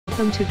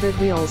Welcome to Good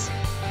Wheels,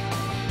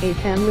 a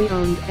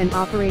family-owned and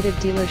operated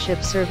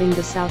dealership serving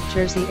the South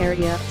Jersey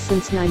area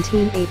since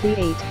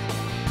 1988.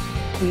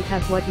 We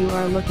have what you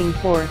are looking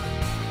for.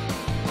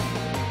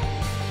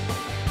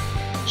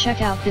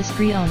 Check out this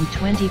pre-owned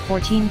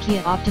 2014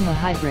 Kia Optima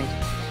Hybrid.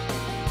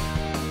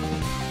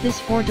 This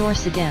 4-door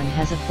sedan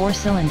has a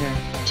 4-cylinder,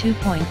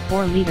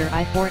 2.4-liter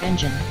i4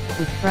 engine,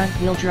 with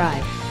front-wheel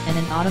drive, and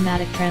an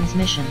automatic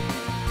transmission.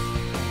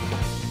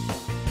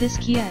 This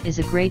Kia is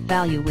a great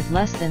value with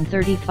less than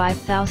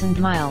 35,000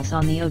 miles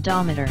on the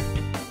odometer.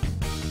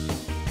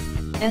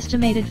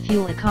 Estimated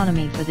fuel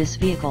economy for this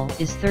vehicle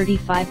is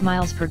 35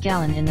 miles per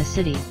gallon in the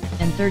city,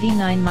 and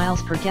 39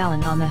 miles per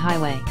gallon on the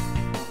highway.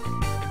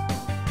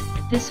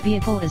 This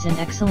vehicle is in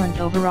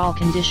excellent overall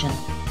condition.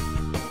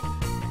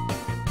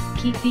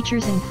 Key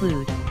features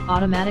include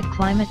automatic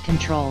climate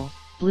control,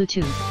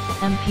 Bluetooth,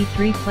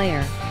 MP3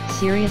 player,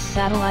 Sirius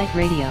satellite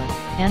radio,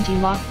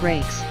 anti-lock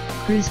brakes,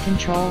 cruise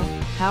control,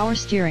 power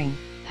steering,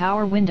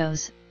 power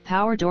windows,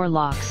 power door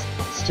locks,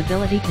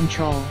 stability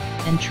control,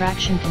 and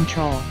traction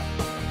control.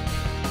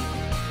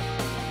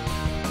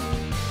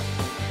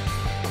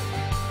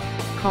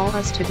 Call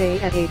us today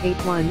at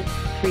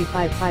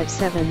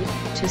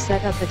 881-3557 to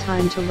set up a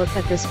time to look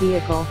at this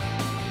vehicle.